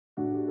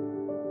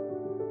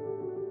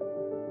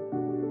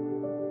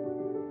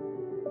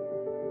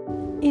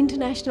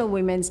International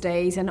Women's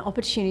Day is an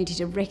opportunity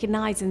to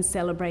recognise and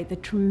celebrate the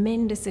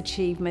tremendous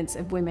achievements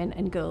of women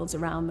and girls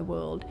around the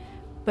world,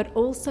 but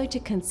also to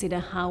consider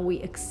how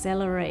we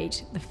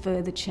accelerate the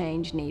further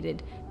change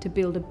needed to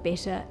build a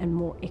better and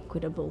more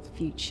equitable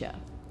future.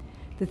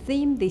 The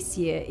theme this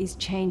year is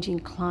Changing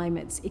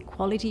Climates,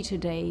 Equality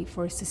Today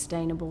for a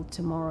Sustainable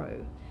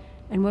Tomorrow.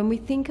 And when we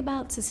think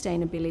about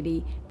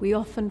sustainability, we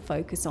often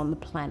focus on the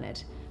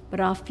planet, but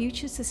our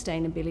future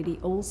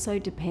sustainability also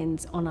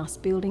depends on us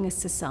building a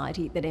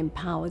society that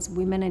empowers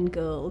women and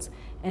girls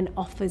and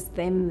offers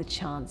them the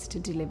chance to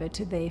deliver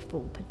to their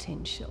full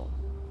potential.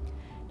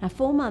 Now,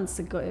 4 months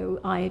ago,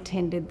 I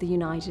attended the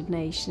United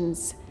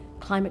Nations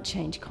Climate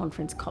Change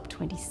Conference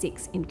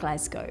COP26 in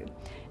Glasgow.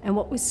 And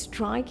what was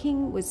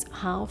striking was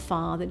how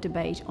far the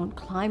debate on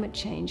climate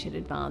change had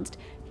advanced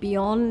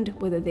beyond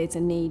whether there's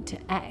a need to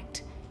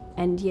act,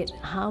 and yet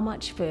how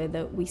much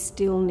further we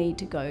still need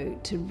to go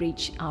to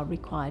reach our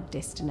required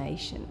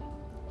destination.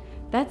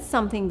 That's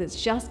something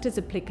that's just as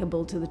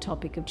applicable to the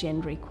topic of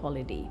gender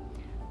equality.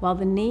 While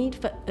the need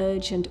for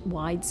urgent,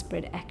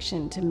 widespread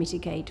action to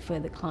mitigate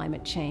further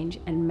climate change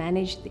and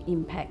manage the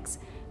impacts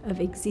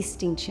of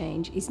existing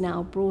change is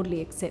now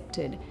broadly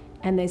accepted,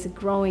 and there's a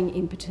growing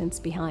impotence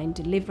behind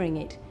delivering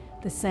it,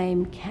 the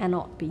same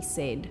cannot be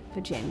said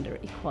for gender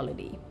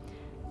equality.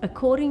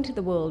 According to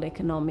the World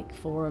Economic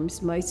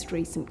Forum's most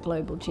recent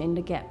Global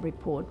Gender Gap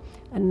report,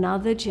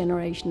 another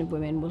generation of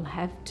women will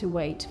have to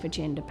wait for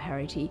gender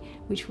parity,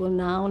 which will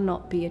now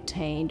not be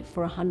attained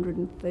for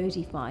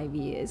 135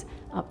 years,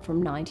 up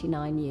from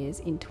 99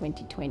 years in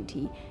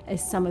 2020,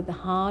 as some of the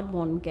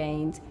hard-won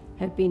gains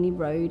have been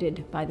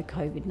eroded by the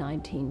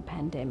COVID-19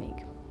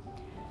 pandemic.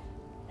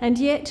 And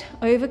yet,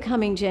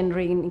 overcoming gender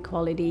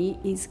inequality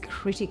is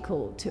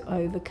critical to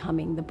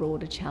overcoming the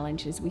broader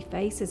challenges we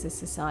face as a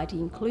society,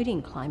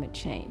 including climate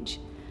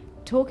change.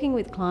 Talking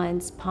with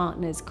clients,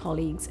 partners,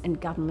 colleagues, and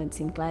governments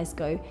in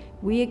Glasgow,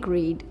 we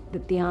agreed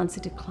that the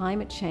answer to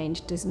climate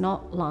change does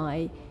not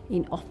lie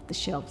in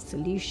off-the-shelf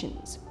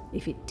solutions.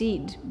 If it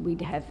did,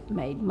 we'd have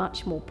made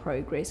much more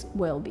progress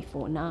well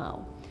before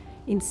now.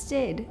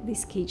 Instead,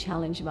 this key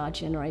challenge of our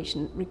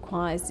generation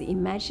requires the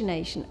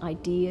imagination,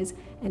 ideas,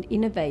 and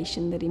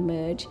innovation that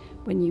emerge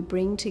when you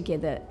bring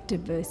together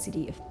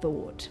diversity of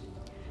thought.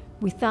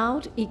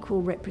 Without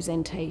equal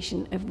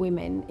representation of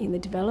women in the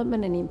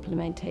development and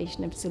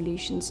implementation of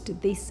solutions to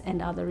this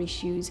and other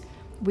issues,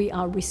 we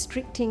are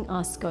restricting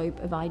our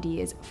scope of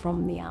ideas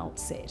from the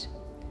outset.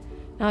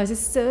 Now, as a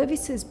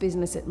services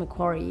business at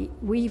Macquarie,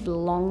 we've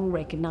long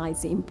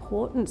recognised the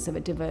importance of a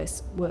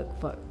diverse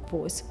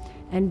workforce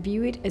and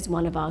view it as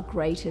one of our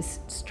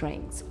greatest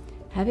strengths.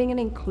 Having an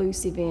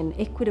inclusive and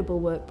equitable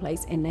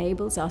workplace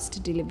enables us to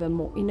deliver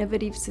more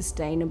innovative,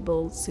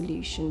 sustainable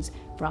solutions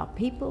for our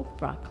people,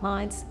 for our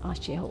clients, our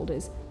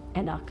shareholders,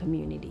 and our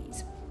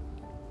communities.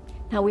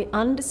 Now, we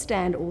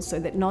understand also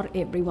that not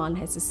everyone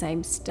has the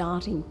same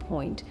starting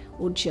point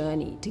or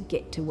journey to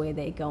get to where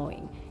they're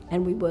going,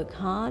 and we work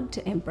hard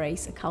to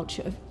embrace a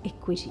culture of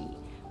equity,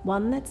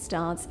 one that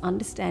starts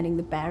understanding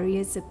the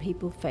barriers that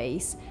people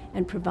face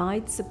and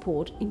provides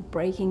support in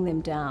breaking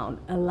them down,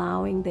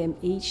 allowing them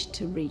each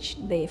to reach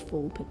their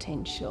full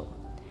potential.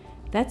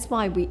 That's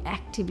why we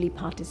actively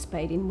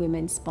participate in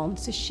women's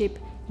sponsorship,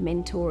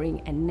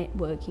 mentoring, and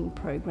networking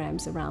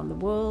programs around the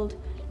world,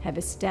 have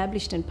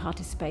established and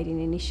participate in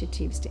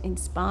initiatives to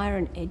inspire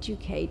and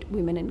educate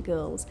women and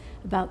girls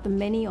about the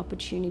many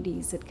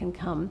opportunities that can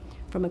come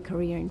from a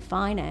career in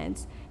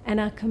finance, and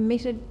are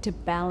committed to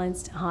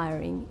balanced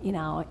hiring in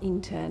our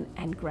intern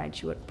and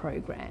graduate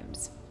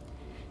programs.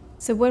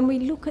 So when we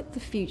look at the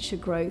future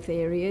growth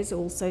areas,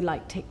 also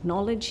like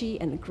technology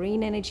and the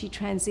green energy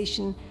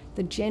transition,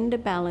 the gender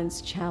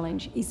balance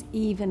challenge is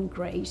even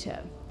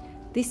greater.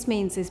 This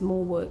means there's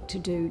more work to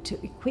do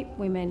to equip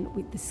women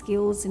with the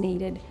skills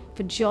needed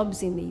for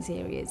jobs in these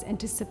areas and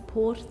to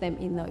support them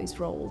in those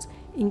roles,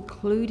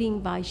 including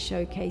by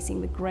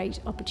showcasing the great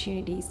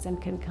opportunities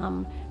that can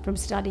come from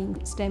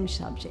studying STEM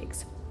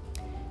subjects.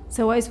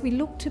 So as we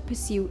look to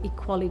pursue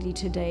equality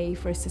today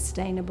for a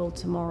sustainable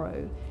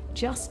tomorrow,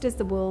 just as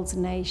the world's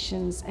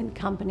nations and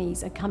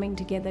companies are coming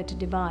together to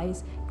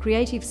devise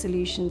creative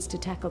solutions to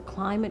tackle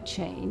climate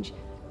change,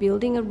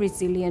 building a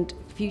resilient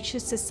future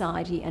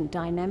society and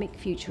dynamic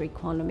future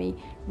economy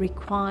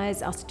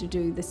requires us to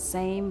do the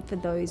same for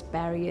those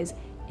barriers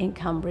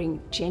encumbering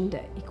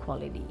gender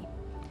equality.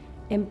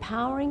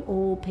 Empowering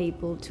all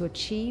people to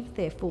achieve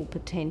their full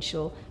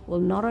potential will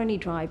not only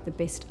drive the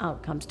best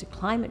outcomes to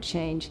climate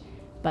change,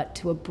 but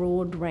to a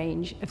broad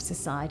range of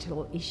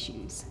societal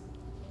issues.